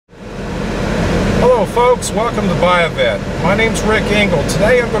folks, welcome to Buy a Vet. My name's Rick Engel.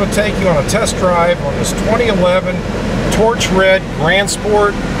 Today I'm going to take you on a test drive on this 2011 Torch Red Grand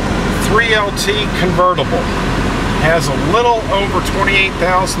Sport 3LT Convertible. It has a little over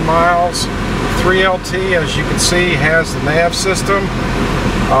 28,000 miles. 3LT, as you can see, has the nav system,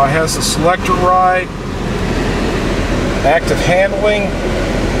 has the selector ride, active handling,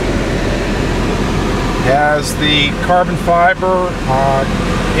 has the carbon fiber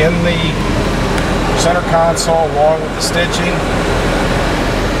in the center console along with the stitching.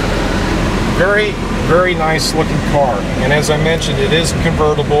 Very, very nice looking car. And as I mentioned, it is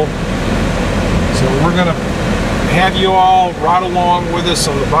convertible. So we're going to have you all ride along with us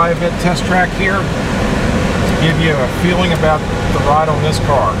on the Buy a Vet test track here to give you a feeling about the ride on this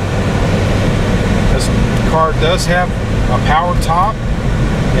car. This car does have a power top.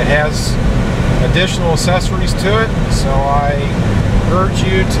 It has additional accessories to it, so I urge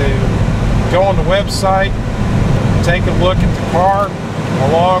you to go on the website, take a look at the car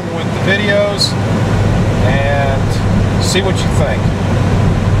along with the videos, and see what you think.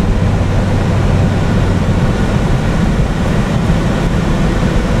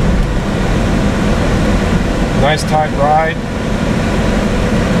 Nice tight ride.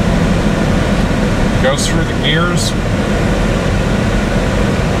 Goes through the gears.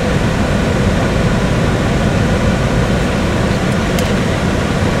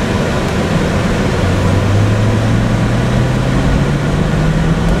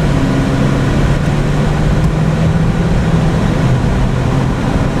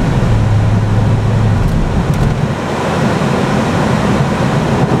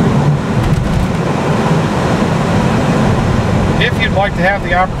 If you'd like to have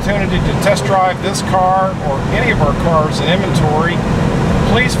the opportunity to test drive this car or any of our cars in inventory,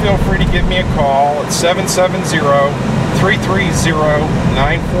 please feel free to give me a call at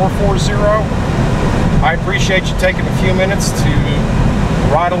 770-330-9440. I appreciate you taking a few minutes to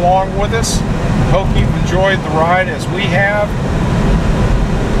ride along with us. Hope you've enjoyed the ride as we have.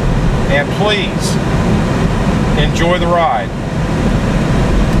 And please, enjoy the ride.